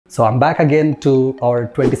So I'm back again to our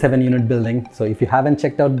 27 unit building. So if you haven't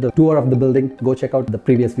checked out the tour of the building, go check out the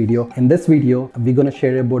previous video. In this video, we're going to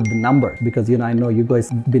share about the number because I know you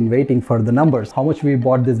guys been waiting for the numbers. How much we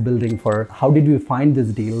bought this building for? How did we find this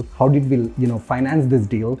deal? How did we, finance this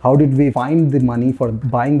deal? How did we find the money for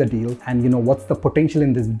buying the deal? And what's the potential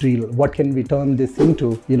in this deal? What can we turn this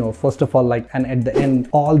into? First of all, and at the end,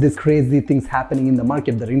 all these crazy things happening in the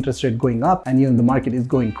market, the interest rate going up and the market is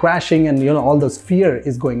going crashing and all those fear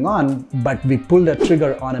is going on, but we pulled a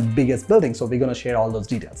trigger on a biggest building. So we're going to share all those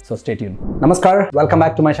details. So stay tuned. Namaskar. Welcome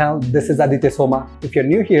back to my channel. This is Aditya Soma. If you're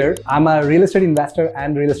new here, I'm a real estate investor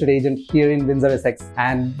and real estate agent here in Windsor, Essex.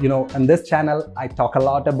 And on this channel, I talk a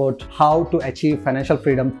lot about how to achieve financial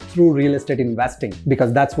freedom through real estate investing,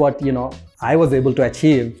 because that's what, I was able to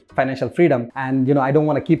achieve financial freedom. And I don't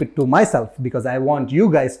want to keep it to myself because I want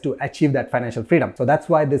you guys to achieve that financial freedom. So that's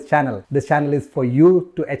why this channel is for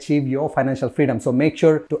you to achieve your financial freedom. So make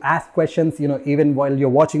sure to ask questions, even while you're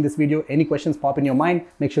watching this video, any questions pop in your mind,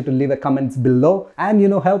 make sure to leave a comments below and,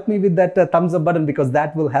 help me with that thumbs up button, because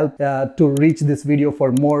that will help to reach this video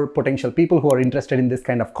for more potential people who are interested in this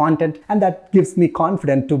kind of content. And that gives me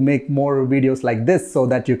confidence to make more videos like this so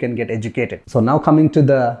that you can get educated. So now coming to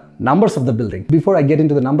the numbers of the building. Before I get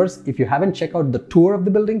into the numbers, if you haven't checked out the tour of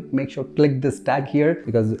the building, make sure click this tag here,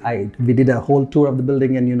 because we did a whole tour of the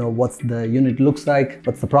building and what's the unit looks like,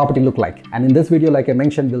 what's the property look like. And in this video, like I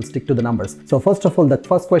mentioned, we'll stick to the numbers. So first of all, the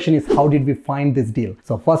first question is, how did we find this deal?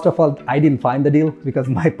 So first of all, I didn't find the deal because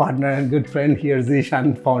my partner and good friend here,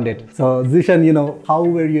 Zishan, found it. So Zishan, how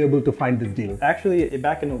were you able to find this deal? Actually,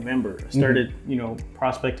 back in November, I started,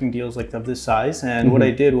 prospecting deals like of this size. And what I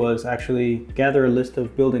did was actually gather a list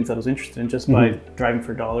of buildings that I was interested in just by driving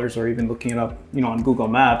for dollars or even looking it up, on Google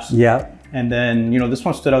Maps. Yeah. And then, this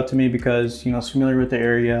one stood out to me because, I was familiar with the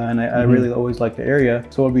area and I really always liked the area.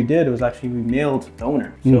 So what we did was actually we mailed the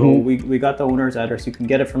owner. So we got the owner's address. You can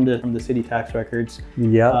get it from the city tax records.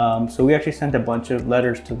 Yeah. So we actually sent a bunch of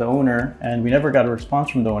letters to the owner and we never got a response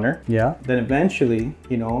from the owner. Yeah. Then eventually,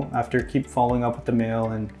 after keep following up with the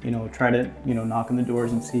mail and, try to, knock on the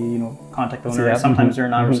doors and see, contact the owner. Yeah. Sometimes they're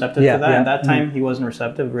not receptive to that. Yeah. At that time, he wasn't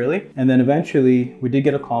receptive really. And then eventually we did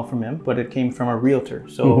get a call from him, but it came from a realtor.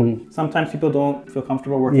 So sometimes people don't feel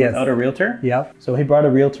comfortable working without a realtor. Yeah. So he brought a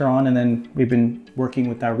realtor on and then we've been working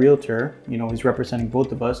with that realtor. He's representing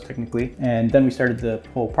both of us technically. And then we started the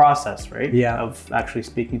whole process, right? Yeah. Of actually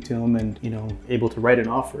speaking to him and, able to write an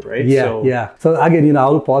offer, right? Yeah. So again,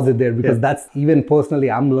 I'll pause it there because that's even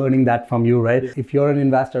personally, I'm learning that from you, right? Yeah. If you're an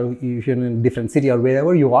investor, if you're in a different city or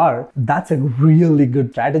wherever you are, that's a really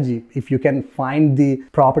good strategy. If you can find the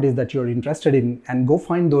properties that you're interested in and go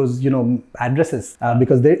find those, addresses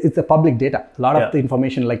because it's a public data. A lot of the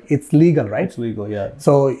information, it's legal, right? It's legal, yeah.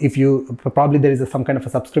 So if you, probably there is some kind of a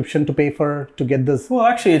subscription to pay for to get this. Well,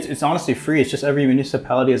 actually, it's honestly free. It's just every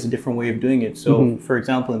municipality has a different way of doing it. So for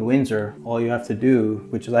example, in Windsor, all you have to do,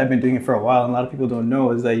 which is I've been doing it for a while, and a lot of people don't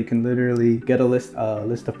know, is that you can literally get a list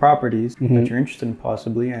of properties that you're interested in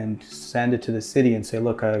possibly and send it to the city and say,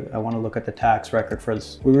 look, I want to look at the tax record for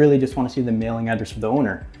this. We really just want to see the mailing address of the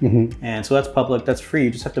owner. And so that's public, that's free. You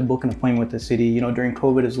just have to book an appointment with the city. During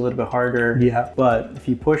COVID, it's a little bit harder. Yeah. But if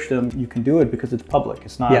you push them, you can do it because it's public.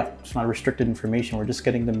 It's not restricted information. We're just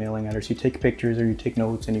getting the mailing address. You take pictures or you take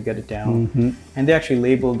notes and you get it down. And they actually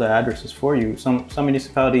label the addresses for you. Some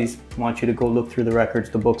municipalities want you to go look through the records,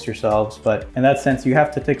 the books yourselves. But in that sense, you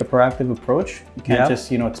have to take a proactive approach. You can't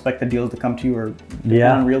just, expect the deals to come to you or depend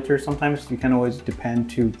on realtors. Sometimes you can always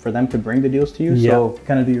depend for them to bring the deals to you. So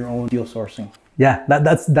kind of do your own deal sourcing. Yeah,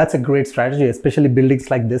 that's a great strategy, especially buildings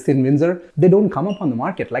like this in Windsor. They don't come up on the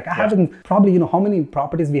market. I haven't probably, how many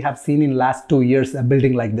properties we have seen in last 2 years, a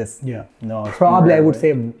building like this? Yeah, no. Probably I would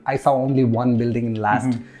say I saw only one building in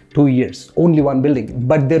last 2 years, only one building,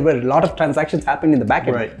 but there were a lot of transactions happening in the back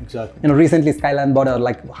end. Right, exactly. Recently Skyline bought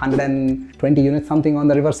 120 units something on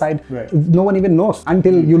the riverside. Right. No one even knows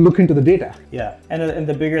until you look into the data. Yeah, and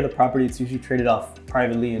the bigger the property, it's usually traded off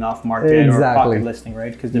privately and off market or pocket listing,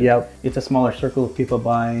 right? Because it's a smaller circle of people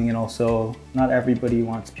buying, and also not everybody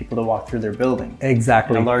wants people to walk through their building.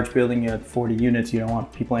 Exactly. In a large building, you have 40 units. You don't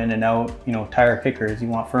want people in and out, tire kickers. You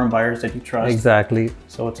want firm buyers that you trust. Exactly.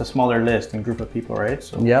 So it's a smaller list and group of people, right?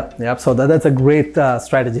 So yeah. So that's a great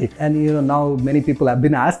strategy. And now many people have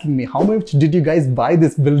been asking me, how much did you guys buy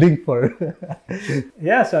this building for?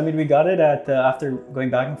 Yeah, so we got it at after going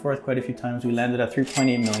back and forth quite a few times, we landed at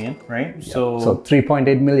 3.8 million, right? Yeah. So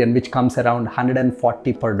 3.8 million, which comes around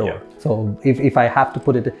 140 per door. Yeah. So if I have to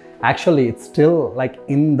put it Actually, it's still like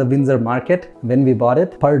in the Windsor market when we bought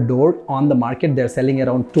it, per door on the market they're selling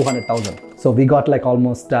around 200,000. So we got like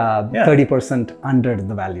almost 30% under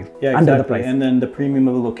the value, under the price. And then the premium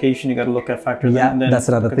of the location, you got to look at factor that. And then that's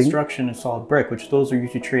another the thing. Construction and solid brick, which those are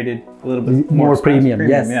usually traded a little bit more premium.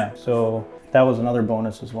 Yes. Yeah. So that was another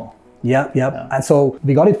bonus as well. Yeah. And so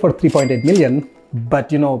we got it for 3.8 million.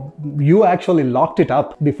 But you know, you actually locked it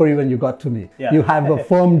up before even you got to me. Yeah. You have a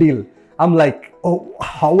firm deal. I'm like, oh,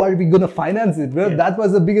 how are we going to finance it? Well, that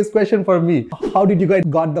was the biggest question for me. How did you guys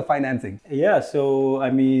got the financing? Yeah, so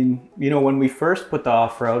I mean, you know, when we first put the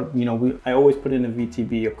offer out, you know, I always put in a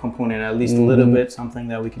VTB, a component, at least a little bit, something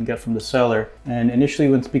that we can get from the seller. And initially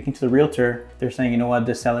when speaking to the realtor, they're saying, you know what,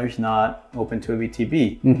 this seller's not open to a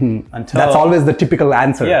VTB. Until that's always the typical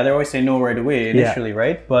answer. Yeah, they always say no right away initially,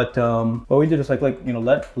 right? But what we did is like, you know,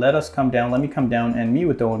 let us come down, let me come down and meet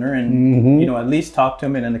with the owner and, you know, at least talk to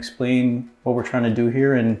him and explain what we're trying to do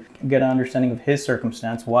here and get an understanding of his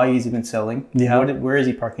circumstance, why he's even selling, where is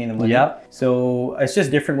he parking the money. So it's just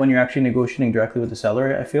different when you're actually negotiating directly with the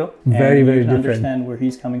seller, I feel. Very different. Understand where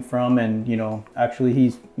he's coming from, and you know, actually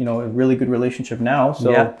he's, you know, a really good relationship now.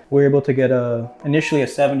 So we're able to get initially a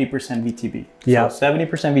 70% VTB. So 70%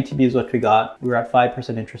 VTB is what we got. We were at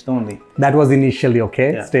 5% interest only. That was initially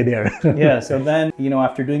okay. Stay there. So then, you know,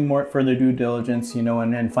 after doing more further due diligence, you know,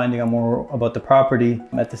 and finding out more about the property,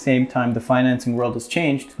 at the same time, the financing world has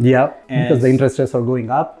changed. Because the interest rates are going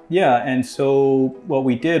up. And so what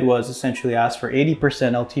we did was essentially ask for 80%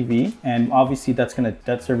 LTV, and obviously that's going to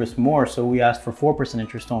debt service more. So we asked for 4%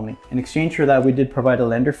 interest only. In exchange for that, we did provide a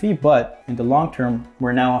lender fee, but in the long term,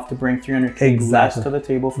 we're now have to bring $300K less to the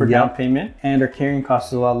table for down payment, and our carrying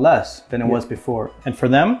cost is a lot less than it was before. And for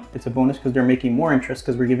them, it's a bonus because they're making more interest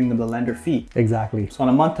because we're giving them the lender fee. So on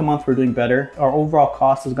a month to month, we're doing better. Our overall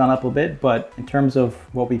cost has gone up a bit, but in terms of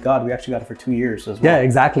what we got, we actually got it for 2 years as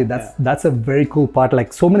well. That's a very cool part.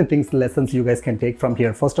 Like so many things, lessons you guys can take from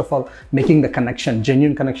here. First of all, making the connection,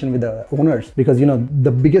 genuine connection with the owners, because you know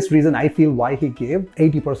the biggest reason I feel why he gave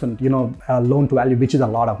 80%, you know, loan to value, which is a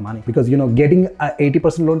lot of money, because you know getting a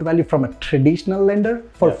 80% loan to value from a traditional lender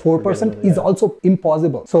for 4% is also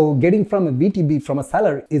impossible. So getting from a VTB from a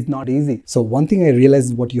seller is not easy. So one thing I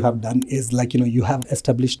realized what you have done is like, you know, you have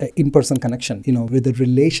established an in-person connection, you know, with the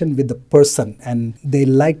relation with the person, and they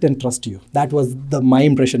liked and trust you. That was my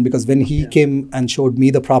impression, because when he came and showed me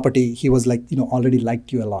the property, he was like, you know, already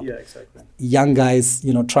liked you a lot. Young guys,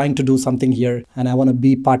 you know, trying to do something here, and I want to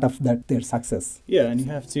be part of their success. And you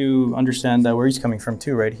have to understand that where he's coming from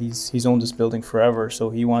too, right? He's owned this building forever, so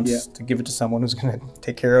he wants to give it to someone who's going to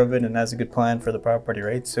take care of it and has a good plan for the property,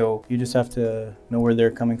 right? So you just have to know where they're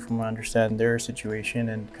coming from, understand their situation,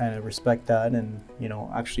 and kind of respect that, and you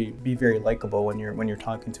know, actually be very likable when you're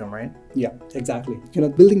talking to them, right? You know,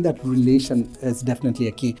 building that relation is definitely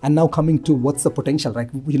a key. And now coming to what's the potential, right?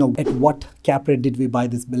 You know, at what cap rate did we buy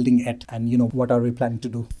this building at, and you know, what are we planning to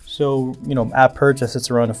do? So, you know, at purchase, it's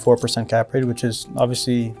around a 4% cap rate, which is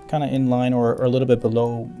obviously kind of in line or a little bit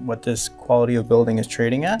below what this quality of building is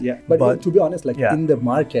trading at. But to be honest, like in the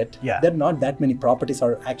market, there are not that many properties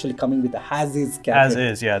are actually coming with a as-is cap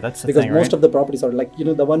rate. That's the because thing, most of the properties are like, you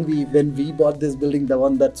know, the one when we bought this building, the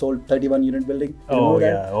one that sold 31 unit building. Over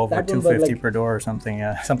that 250 per door or something.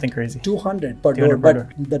 Something crazy. 200 per door, but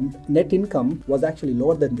the net income was actually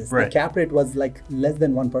lower than this. The cap rate was like less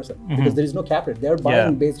than 1% because there is no cap rate. They're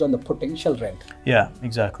buying based on the potential rent.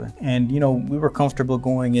 Exactly. And you know, we were comfortable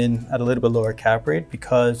going in at a little bit lower cap rate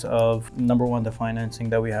because of, number one, the financing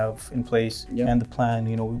that we have in place and the plan.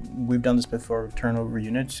 You know, we've done this before, turnover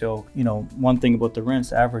units. So, you know, one thing about the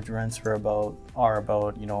rents, average rents are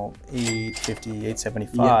about, you know, $850,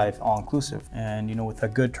 $875 all inclusive. And, you know, with a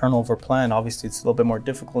good turnover plan, obviously it's a little bit more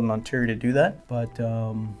difficult in Ontario to do that. But,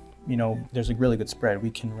 you know, there's a really good spread.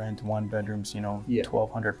 We can rent one bedrooms, you know,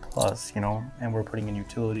 1,200 plus, you know, and we're putting in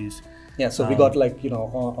utilities. So we got like, you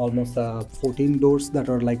know, almost 14 doors that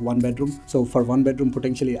are like one bedroom. So for one bedroom,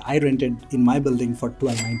 potentially I rented in my building for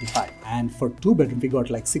 $1,295. And for two bedroom, we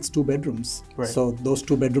got like 6 two bedrooms. So those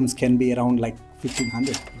 2 bedrooms can be around like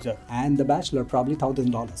 $1,500. And the bachelor probably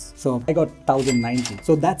 $1,000. So I got $1,090.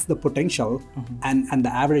 So that's the potential. And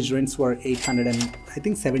the average rents were $800 and I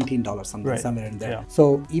think $17 something, somewhere in there.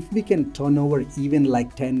 So if we can turn over even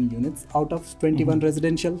like 10 units out of 21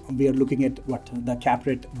 residential, we are looking at what the cap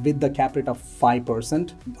rate. With the cap rate of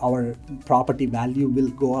 5%, our property value will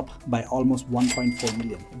go up by almost 1.4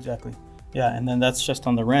 million. Yeah, and then that's just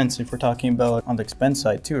on the rents. If we're talking about on the expense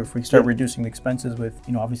side too, if we start reducing the expenses with,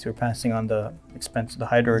 obviously we're passing on the expense, the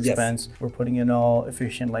hydro expense. We're putting in all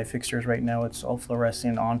efficient light fixtures right now. It's all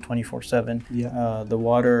fluorescent on 24/7. Yeah. The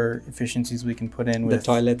water efficiencies we can put in with the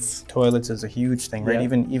toilets. Toilets is a huge thing, right?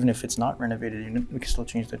 Yeah. Even if it's not renovated unit, we can still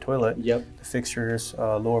change the toilet. Yep. The fixtures,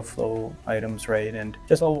 lower flow items, right? And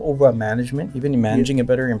just overall management, even managing it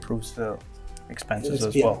better improves the expenses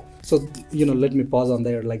as well. So, let me pause on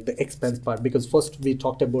there, like the expense part, because first we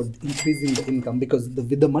talked about increasing the income, because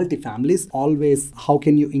with the multifamilies, always how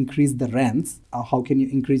can you increase the rents? How can you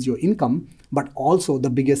increase your income? But also the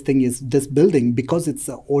biggest thing is this building, because it's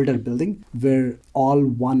an older building, we're all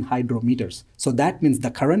one hydro meters. So that means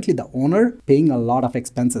that currently the owner paying a lot of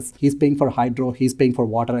expenses. He's paying for hydro, he's paying for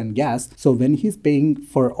water and gas. So when he's paying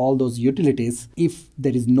for all those utilities, if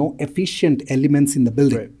there is no efficient elements in the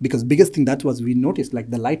building, because biggest thing that was we noticed,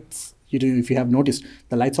 like the lights, if you have noticed,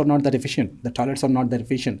 the lights are not that efficient, the toilets are not that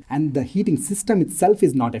efficient, and the heating system itself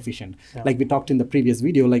is not efficient. Like we talked in the previous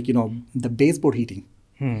video, like, the baseboard heating.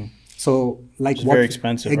 So like it's very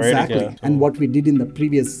expensive, exactly, right? Yeah. And what we did in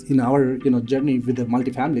our journey with the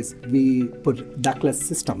multifamilies, we put ductless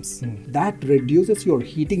systems. That reduces your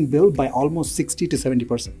heating bill by almost 60 to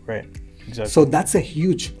 70%. Right. Exactly. So that's a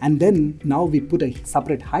huge, and then now we put a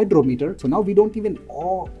separate hydrometer. So now we don't even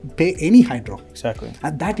pay any hydro. Exactly.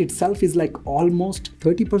 And that itself is like almost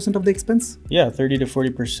 30% of the expense. Yeah, 30 to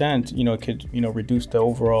 40%, it could, reduce the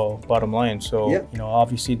overall bottom line. So,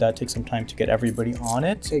 obviously that takes some time to get everybody on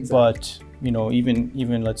it. Exactly. But,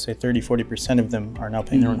 even let's say 30, 40% of them are now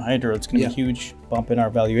paying their own hydro. It's going to be a huge bump in our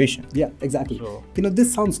valuation. Yeah, exactly. So,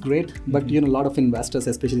 this sounds great, but a lot of investors,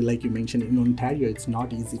 especially like you mentioned in Ontario, it's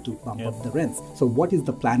not easy to bump up the rents. So what is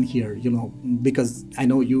the plan here? Because I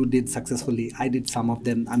know you did successfully, I did some of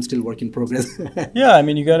them, I'm still work in progress. Yeah, I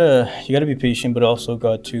mean, you gotta be patient, but also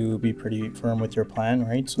got to be pretty firm with your plan,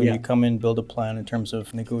 right? So you come in, build a plan in terms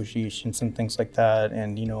of negotiations and things like that,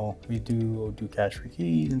 and we do cash for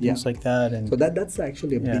keys and things like that. And so that's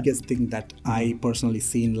actually a biggest thing that I personally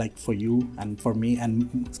seen, like for you and for me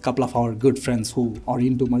and a couple of our good friends who are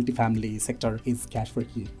into multifamily sector, is cash for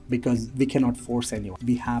key, because we cannot force anyone.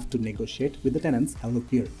 We have to negotiate with the tenants. Look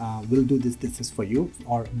here, we'll do this is for you,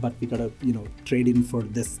 but we gotta trade in for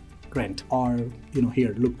this rent, or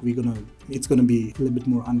here, look, it's gonna be a little bit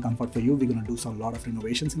more uncomfort for you. We're gonna do some lot of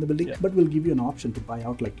renovations in the building, but we'll give you an option to buy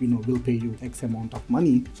out, like we'll pay you X amount of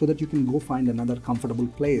money so that you can go find another comfortable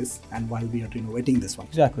place, and while we are renovating this one.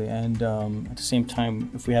 Exactly. And at the same time,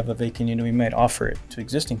 if we have a vacant unit, we might offer it to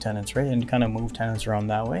existing tenants, right? And kind of move tenants around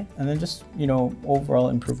that way, and then just overall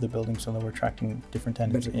improve the building so that we're attracting different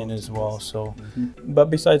tenants in as well. So but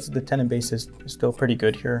besides, the tenant base is still pretty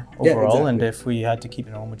good here overall. And if we had to keep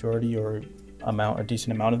majority or a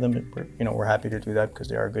decent amount of them, we're happy to do that because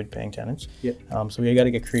they are good paying tenants. So we got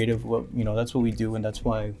to get creative. That's what we do, and that's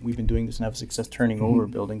why we've been doing this and have success turning over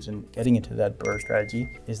buildings and getting into that BRRRR strategy,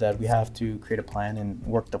 is that we have to create a plan and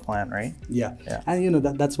work the plan, right? And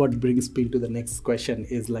that's what brings me to the next question,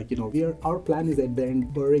 is like our plan is at the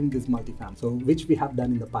end BRRRRing this multifamily, so which we have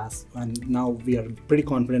done in the past, and now we are pretty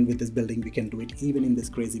confident with this building we can do it even in this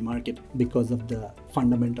crazy market, because of the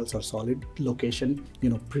fundamentals are solid, location,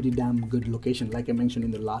 pretty damn good location. Like I mentioned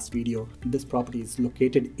in the last video, this property is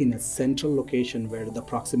located in a central location where the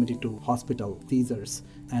proximity to hospital, Caesars,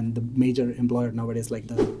 and the major employer nowadays, like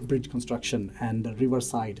the bridge construction and the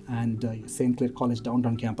Riverside and St. Clair College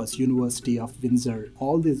downtown campus, University of Windsor,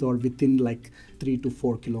 all these are within like 3 to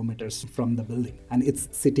 4 kilometers from the building, and it's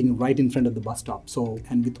sitting right in front of the bus stop. So,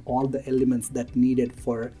 and with all the elements that needed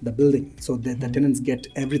for the building, so the tenants get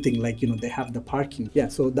everything, like they have the parking.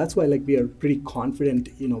 So that's why like we are pretty confident,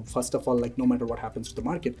 first of all, like no matter what happens to the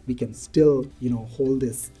market, we can still hold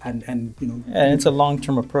this and and it's a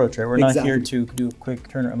long-term approach, right? We're not here to do a quick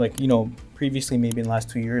turn, like previously, maybe in the last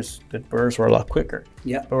 2 years, the BRRRRs were a lot quicker.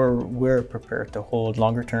 Or we're prepared to hold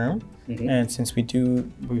longer term. And since we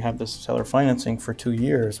have this seller financing for 2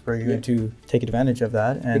 years, we're going to take advantage of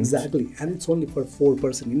that. And exactly. And it's only for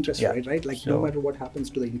 4% interest rate, right? Like no matter what happens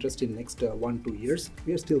to the interest in next 1-2 years,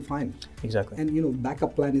 we are still fine. Exactly. And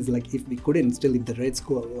backup plan is like, if we couldn't, still if the rates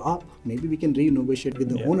go up, maybe we can renegotiate with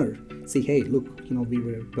the owner. See, hey, look, we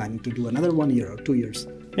were planning to do another 1 year or 2 years.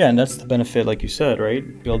 And that's the benefit, like you said,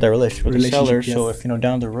 right? Build that relationship with the seller. So if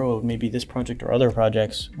down the road, maybe this project or other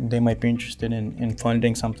projects, they might be interested in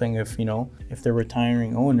funding something. If they're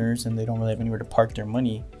retiring owners and they don't really have anywhere to park their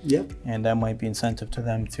money, and that might be incentive to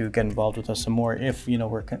them to get involved with us some more. If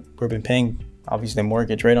we've been paying obviously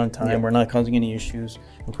mortgage right on time. We're not causing any issues,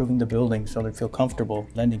 improving the building so they feel comfortable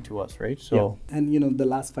lending to us, right? So and the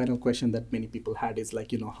last final question that many people had is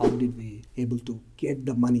like, how did we able to get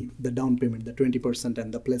the money, the down payment, the 20%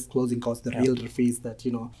 and the plus closing costs, the realtor fees, that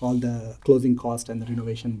all the closing cost and the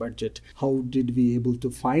renovation budget? How did we able to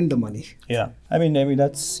find the money? I mean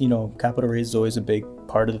that's capital raise is always a big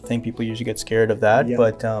part of the thing. People usually get scared of that,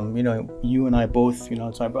 but you and I both,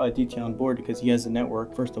 so I brought Aditya on board because he has a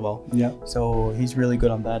network, first of all. So he's really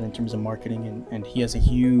good on that in terms of marketing, and he has a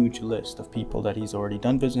huge list of people that he's already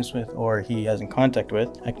done business with or he has in contact with.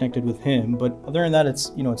 I connected with him, but other than that,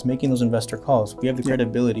 it's it's making those investor calls. We have the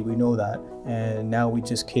credibility, we know that, and now we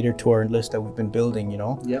just cater to our list that we've been building.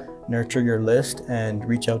 Nurture your list and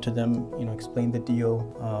reach out to them, explain the deal,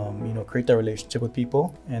 create that relationship with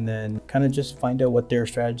people, and then kind of just find out what their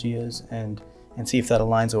strategy is and see if that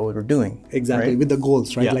aligns with what we're doing. Exactly, right? With the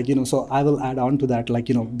goals, right? Like, so I will add on to that, like,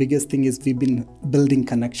 biggest thing is we've been building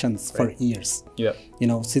connections for years.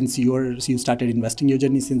 Since you started investing your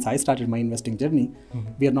journey, since I started my investing journey,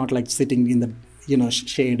 we are not like sitting in the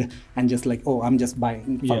shade and just like, oh, I'm just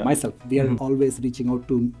buying for myself. We are always reaching out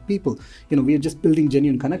to people. We are just building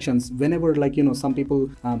genuine connections. Whenever, like, some people,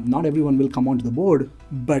 not everyone will come onto the board,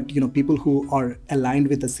 but people who are aligned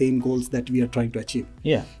with the same goals that we are trying to achieve.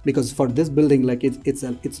 Because for this building, like,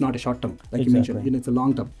 it's not a short term, like you mentioned, it's a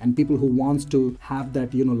long term, and people who wants to have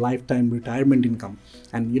that lifetime retirement income,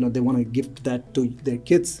 and they want to gift that to their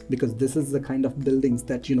kids, because this is the kind of buildings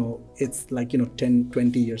that it's like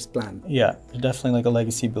 10-20 years plan. Definitely like a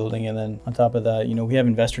legacy building, and then on top of that, we have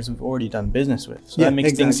investors we've already done business with, so that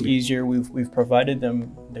makes things easier. We've provided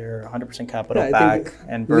them their 100% capital back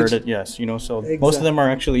and bird it. So most of them are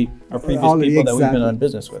actually our previous people that we've been on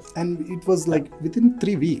business with, and it was like within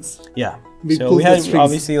 3 weeks. So we had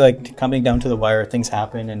obviously, like, coming down to the wire, things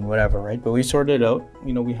happen and whatever, right? But we sorted it out.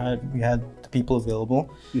 We had the people available.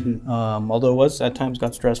 Although it was at times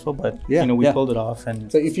got stressful, but we pulled it off.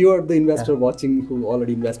 And so if you are the investor watching who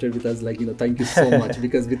already invested with us, like, thank you so much,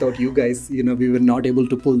 because without you guys, we were not able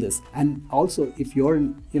to pull this. And also, if you're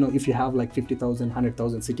if you have like 50,000,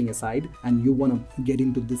 100,000 sitting aside, and you want to get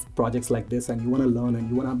into these projects like this, and you want to learn and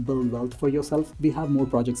you want to build wealth for yourself, we have more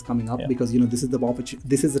projects coming up, because this is the opportunity.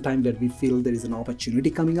 This is the time that we feel there is an opportunity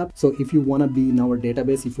coming up. So if you want to be in our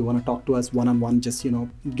database, if you want to talk to us one-on-one, just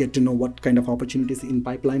get to know what kind of opportunities in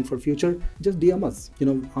pipeline for future, just DM us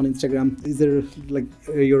on Instagram. Is there like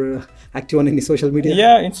you're active on any social media?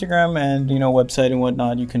 Instagram and website and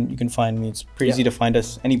whatnot. You can find me. It's pretty easy to find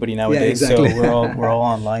us, anybody nowadays. So we're all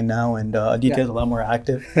online now, and Aditya is a lot more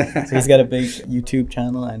active. So he's got a big YouTube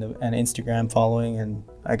channel and an Instagram following, and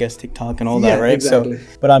I guess TikTok and all that, right? So,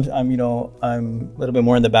 but I'm a little bit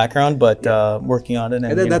more in the background, but working on it.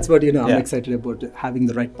 And that's what I'm excited about, having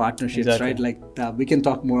the right partnerships, right? Like we can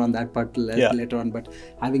talk more on that part later on, but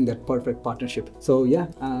having that perfect partnership. So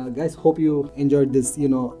guys, hope you enjoyed this,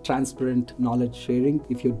 transparent knowledge sharing.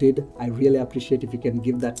 If you did, I really appreciate if you can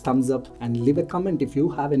give that thumbs up and leave a comment if you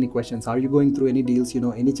have any questions. Are you going through any deals?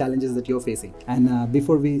 Any challenges that you're facing? And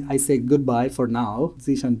before I say goodbye for now,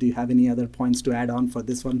 Zishan, do you have any other points to add on for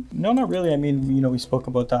this one? No, not really. I mean, we spoke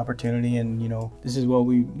about the opportunity, and this is what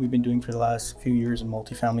we've been doing for the last few years in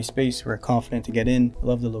multifamily space. We're confident to get in. We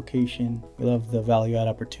love the location. We love the value add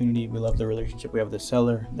opportunity. We love the relationship we have with the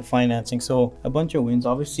seller, the financing. So a bunch of wins.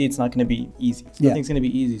 Obviously, it's not going to be easy. Nothing's going to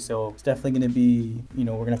be easy. So it's definitely going to be, we're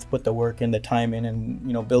going to have to put the work in, the time in,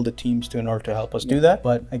 and build the teams in order to help us do that.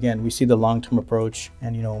 But again, we see the long-term approach,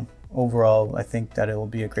 and overall, I think that it will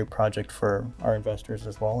be a great project for our investors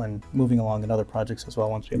as well, and moving along in other projects as well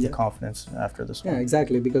once we have the confidence after this one.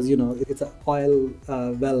 Exactly, because it's an oil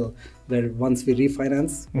well where once we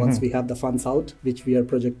refinance, once we have the funds out, which we are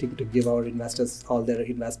projecting to give our investors all their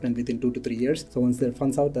investment within 2 to 3 years. So once their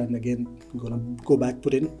funds out, then again gonna go back,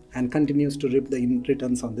 put in, and continues to reap the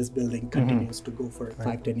returns on this building, continues to go for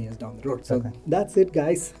 5-10 years down the road. So that's it,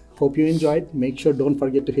 guys. Hope you enjoyed. Make sure don't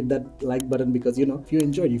forget to hit that like button, because if you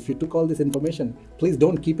enjoyed, if you took all this information, please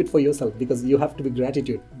don't keep it for yourself, because you have to be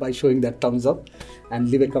gratitude by showing that thumbs up and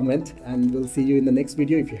leave a comment. And we'll see you in the next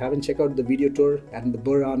video. If you haven't checked out the video tour and the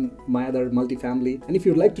Burr on my other multifamily, and if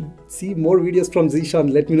you'd like to see more videos from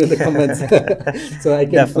Zishan, let me know in the comments so I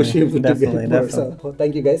can push you to get more. So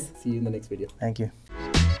thank you, guys. See you in the next video. Thank you.